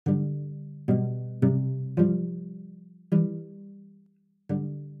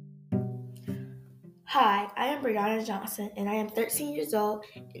Hi, I am Brianna Johnson and I am 13 years old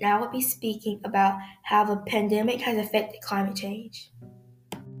and I will be speaking about how the pandemic has affected climate change.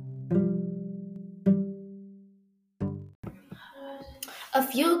 A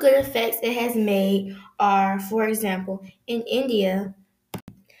few good effects it has made are, for example, in India,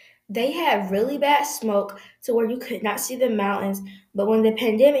 they had really bad smoke to where you could not see the mountains, but when the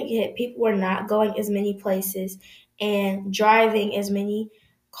pandemic hit, people were not going as many places and driving as many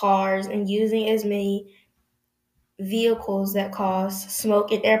cars and using as many vehicles that cause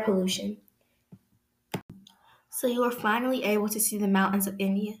smoke and air pollution. So you are finally able to see the mountains of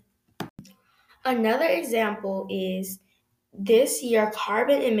India. Another example is this year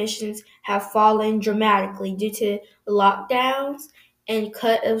carbon emissions have fallen dramatically due to lockdowns and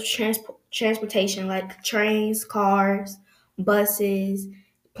cut of transportation like trains, cars, buses,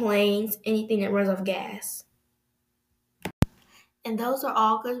 planes, anything that runs off gas. And those are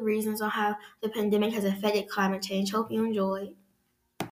all good reasons on how the pandemic has affected climate change. Hope you enjoyed.